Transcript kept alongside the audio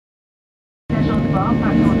transport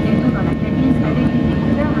passant bientôt dans la cabine avec les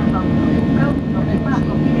écouteurs avant, au cas où vous n'auriez pas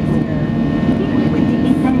apporté d'écouteurs. Si vous souhaitez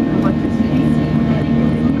éteindre votre télé, vous n'avez qu'à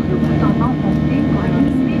tenir le bouton enfoncé pour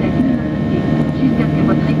limiter la luminosité, jusqu'à ce que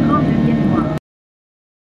votre écran devienne noir.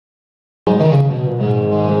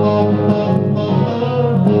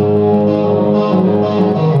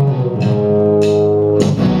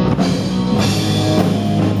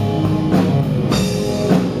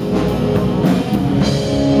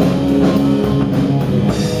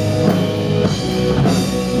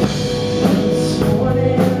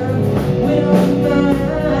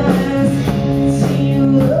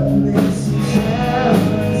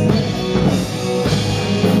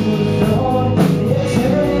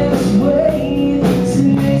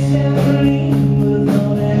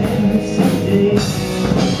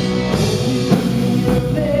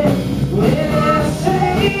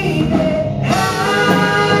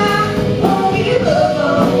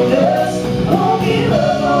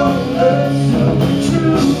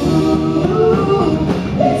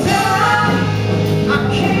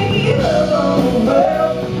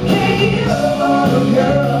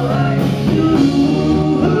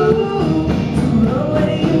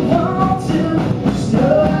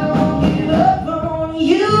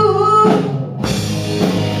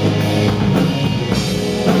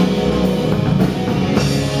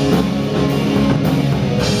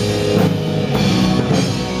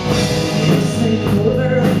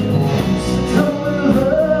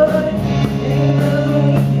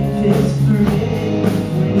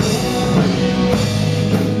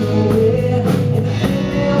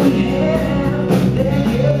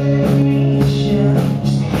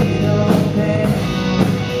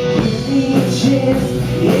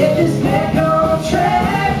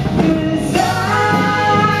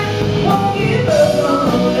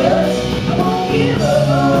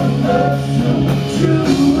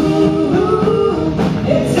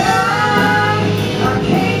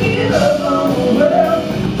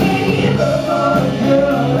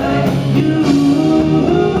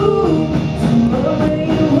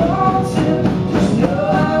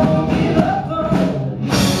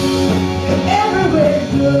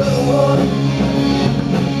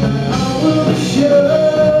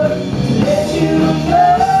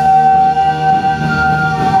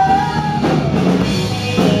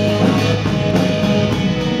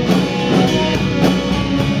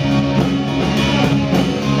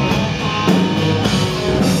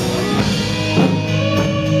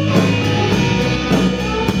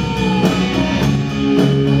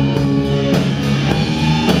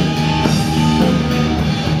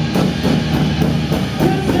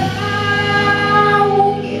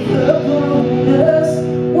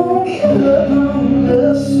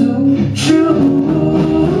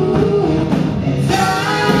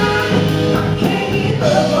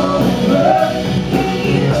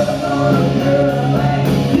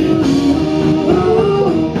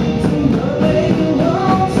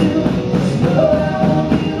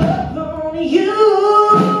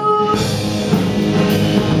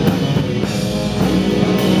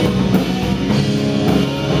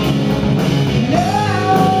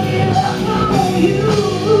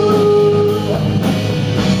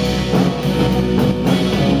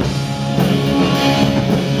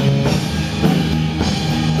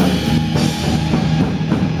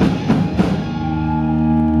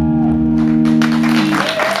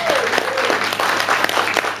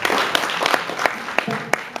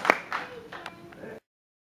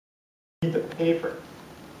 The paper.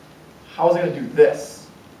 How was I going to do this?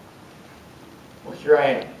 Well, here I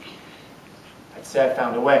am. I'd say I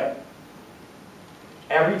found a way.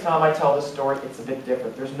 Every time I tell this story, it's a bit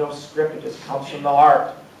different. There's no script, it just comes from the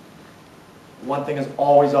heart. One thing is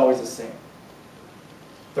always the same.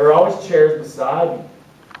 There are always chairs beside me.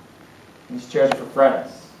 These chairs are for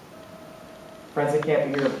friends. Friends that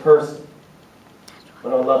can't be here in person,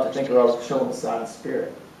 but I would love to think are always chilling beside in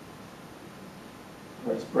spirit.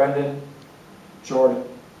 There's Brendan, Jordan, and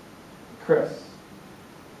Chris.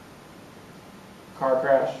 Car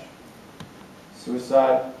crash,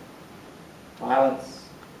 suicide, violence.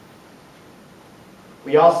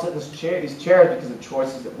 We all sit in these chairs because of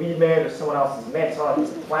choices that we made or someone else has made. It's not like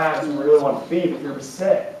it's a plan, it's where we really want to be, but we're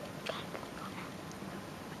sick.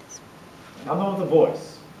 And I'm the one with the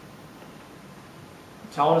voice. I'm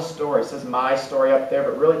telling a story. It says my story up there,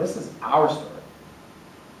 but really this is our story.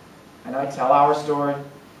 And I tell our story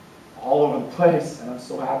all over the place, and I'm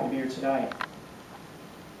so happy to be here tonight.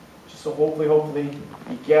 Just so hopefully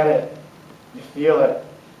you get it, you feel it,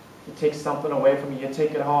 you take something away from you, you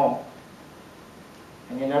take it home.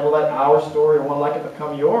 And you never let our story or one like it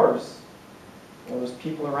become yours, or those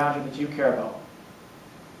people around you that you care about.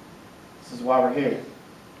 This is why we're here.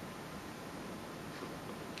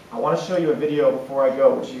 I want to show you a video before I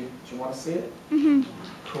go. Would you want to see it? Mm-hmm.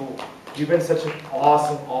 Cool. You've been such an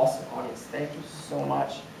awesome, awesome audience. Thank you so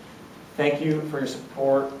much. Thank you for your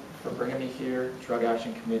support, for bringing me here. Drug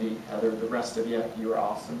Action Committee, Heather, the rest of you, you are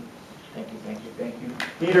awesome. Thank you, thank you, thank you.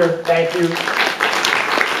 Peter, thank you.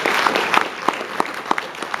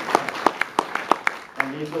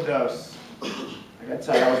 And lethal dose. I gotta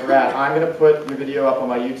tell you, that was rad. I'm gonna put your video up on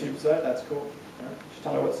my YouTube site. That's cool. Just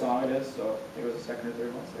tell me what song it is. So I think it was the second or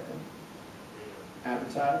third one. Second.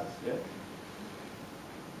 Advertise. Yeah.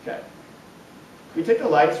 Okay. Can we take the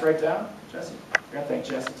lights right down, Jesse? I gotta thank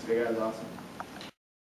Jesse too. The guy is awesome.